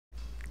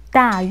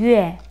大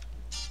月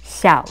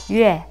小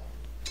月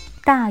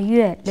大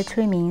月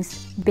literally means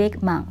big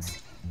month.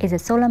 It's a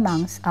solar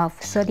month of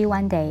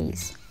 31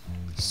 days.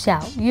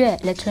 小月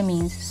literally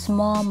means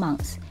small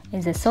month.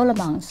 It's a solar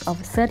month of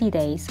 30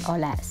 days or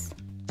less.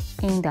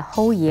 In the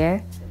whole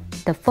year,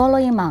 the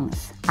following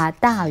months are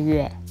大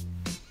月、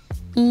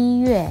1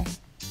月、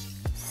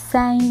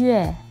3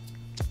月、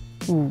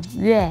5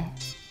月、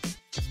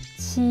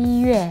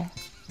7月、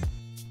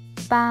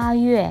8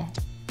月、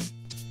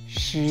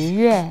10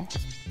月、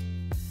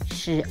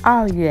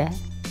12月。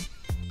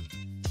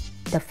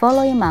The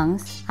following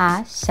months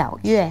are 小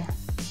月、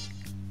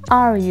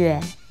2月、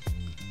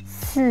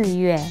4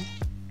月、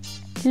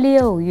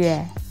6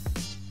月、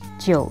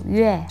9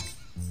月、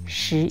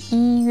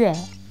11月。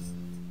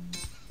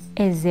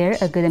Is there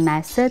a good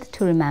method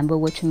to remember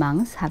which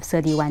months have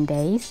 31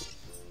 days?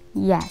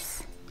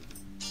 Yes.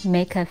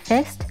 Make a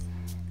fist.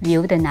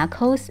 View the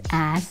knuckles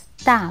as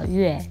大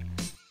月。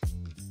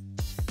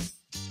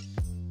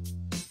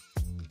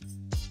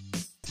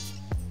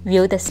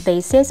View the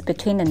spaces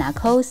between the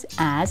knuckles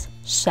as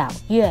小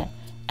月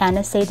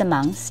and say the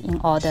months in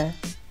order.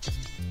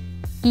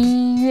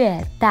 1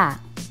月大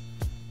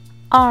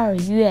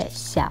，2月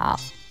小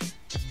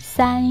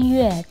，3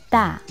月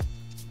大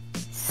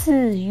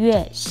，4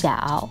月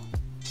小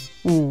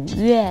，5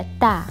月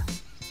大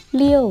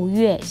，6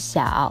月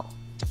小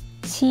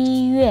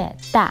，7月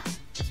大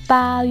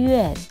，8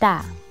月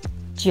大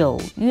，9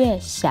月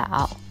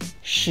小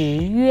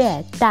，10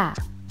月大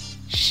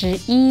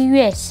，11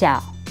月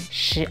小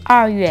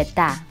，12月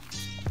大。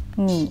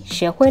你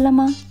学会了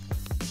吗？